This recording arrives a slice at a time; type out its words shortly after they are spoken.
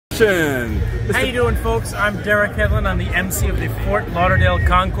Connection. How you doing, folks? I'm Derek Hedlund. I'm the MC of the Fort Lauderdale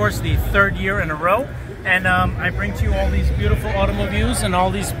Concours, the 3rd year in a row. And I bring to you all these beautiful automobiles and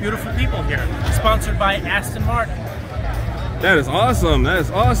all these beautiful people here. Sponsored by Aston Martin. That is awesome. That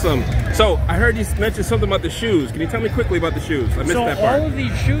is awesome. So I heard you mention something about the shoes. Can you tell me quickly about the shoes? I missed that part. So all of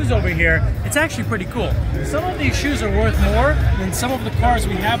these shoes over here, it's actually pretty cool. Some of these shoes are worth more than some of the cars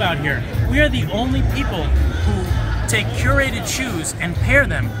we have out here. We are the only people who take curated shoes and pair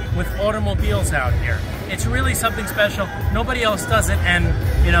them with automobiles out here. It's really something special. Nobody else does it, and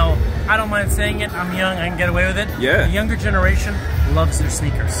you know, I don't mind saying it. I'm young, I can get away with it. Yeah. The younger generation loves their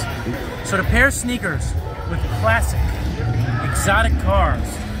sneakers. So to pair sneakers with classic, exotic cars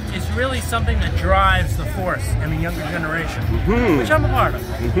is really something that drives the force in the younger generation, which I'm a part of.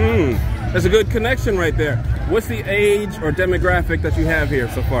 There's a good connection right there. What's the age or demographic that you have here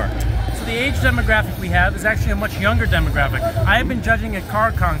so far? So the age demographic we have is actually a much younger demographic. I have been judging a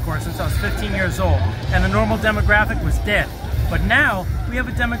car concours since I was 15 years old, and the normal demographic was dead. But now we have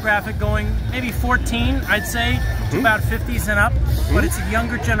a demographic going maybe 14, I'd say, to about 50s and up. But it's a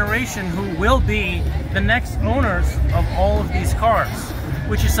younger generation who will be the next owners of all of these cars,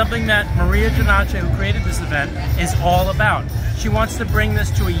 which is something that Maria Giannacci, who created this event, is all about. She wants to bring this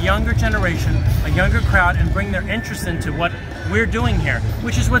to a younger generation, a younger crowd, and bring their interest into what we're doing here,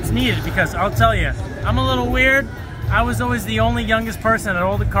 which is what's needed, because I'll tell you, I'm a little weird. I was always the only youngest person at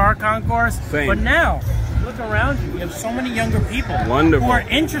all the car concours. Same. But now, look around you, you have so many younger people Wonderful. who are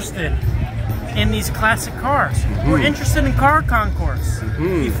interested in these classic cars, who are interested in car concours.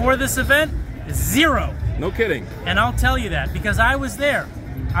 Before this event, zero. No kidding. And I'll tell you that because I was there.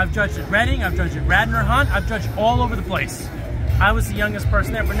 I've judged at Reading, I've judged at Radnor Hunt, I've judged all over the place. I was the youngest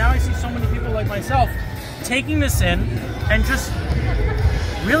person there, but now I see so many people like myself taking this in and just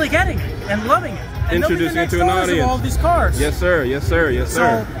really getting it and loving it. And introducing it to an audience. Of all these cars. Yes, sir. Yes, sir. Yes,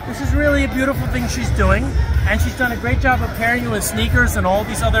 sir. So this is really a beautiful thing she's doing, and she's done a great job of pairing you with sneakers and all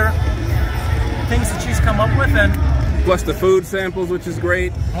these other things that she's come up with. And plus the food samples, which is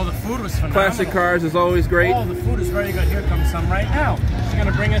great. Oh, the food was phenomenal. Classic cars is always great. Oh, the food is very good. Here comes some right now. She's going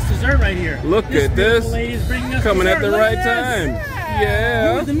to bring us dessert right here. Look at this. Lady is bringing us coming dessert. at the right time.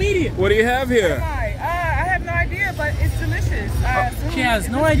 Yeah. You're the media. What do you have here? I have no idea, but it's delicious. She has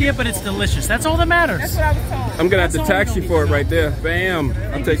no idea, but it's delicious. That's all that matters. That's what I was told. I'm going to have to tax you for it right there. Bam.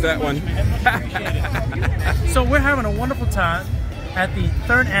 I'll take that one. So we're having a wonderful time at the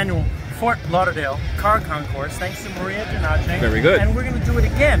 3rd annual Fort Lauderdale Car Concours, thanks to Maria Giannacci. Very good. And we're going to do it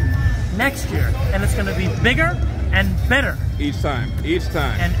again next year. And it's going to be bigger and better. Each time. Each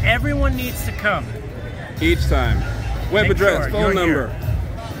time. And everyone needs to come. Each time. Web Make address, sure phone you're number.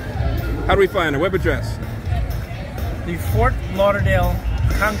 Here. How do we find her? Web address. The Fort Lauderdale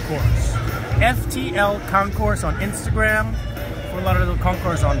Concours. FTL Concours on Instagram. Fort Lauderdale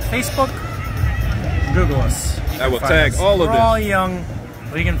Concours on Facebook. Google us. I will tag all of this. We're all young.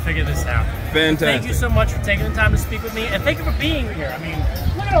 We can figure this out. Fantastic. Thank you so much for taking the time to speak with me, and thank you for being here. I mean,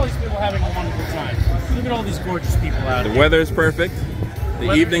 look at all these people having a wonderful time. Look at all these gorgeous people out here. The weather is perfect.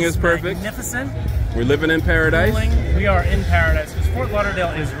 The evening is perfect. Magnificent. We're living in paradise. Cooling. We are in paradise, because Fort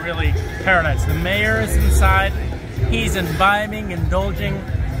Lauderdale is really paradise. The mayor is inside. He's imbibing, indulging.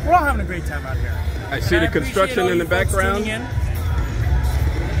 We're all having a great time out here. I see the construction in the background.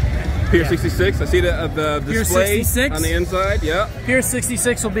 Pier 66, I see the display 66. On the inside, yeah. Pier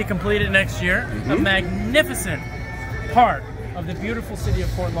 66 will be completed next year. A magnificent part of the beautiful city of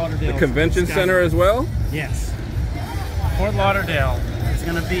Fort Lauderdale. The convention center as well? Yes. Fort Lauderdale is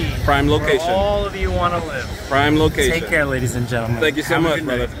going to be prime location. Where all of you want to live. Prime location. Take care, ladies and gentlemen. Thank you so much,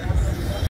 brother.